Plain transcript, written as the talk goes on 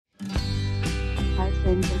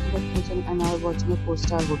friends into the kitchen and are watching a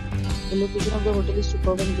 4-star hotel. The location of the hotel is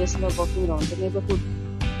superb and guests love walking around the neighborhood.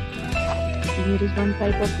 Here is one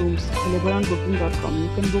type of rooms available on booking.com. You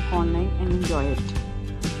can book online and enjoy it.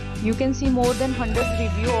 You can see more than 100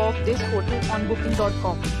 reviews of this hotel on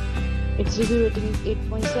booking.com. Its review rating is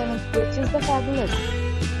 8.7, which is the fabulous.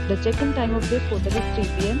 The check-in time of this hotel is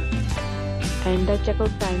 3 p.m. and the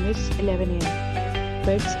check-out time is 11 a.m.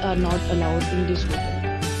 Pets are not allowed in this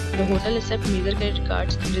hotel. The hotel accepts major credit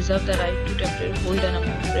cards and reserves the right to temporarily hold an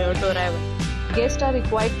amount prior to arrival. Guests are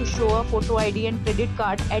required to show a photo ID and credit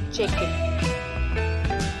card at check-in.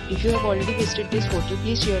 If you have already visited this hotel,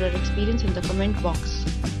 please share your experience in the comment box.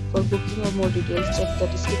 For booking or more details, check the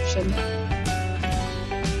description.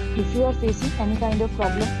 If you are facing any kind of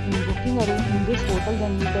problem in booking a room in this hotel,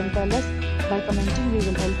 then you can tell us by commenting. We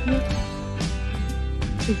will help you.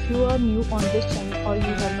 If you are new on this channel or you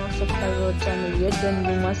have not subscribed our channel yet, then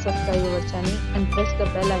you must subscribe our channel and press the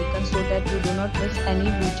bell icon so that you do not miss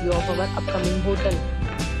any video of our upcoming hotel.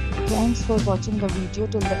 Thanks for watching the video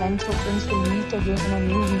till the end. So friends, will meet again in a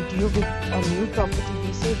new video with a new property.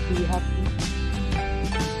 Be safe, be happy.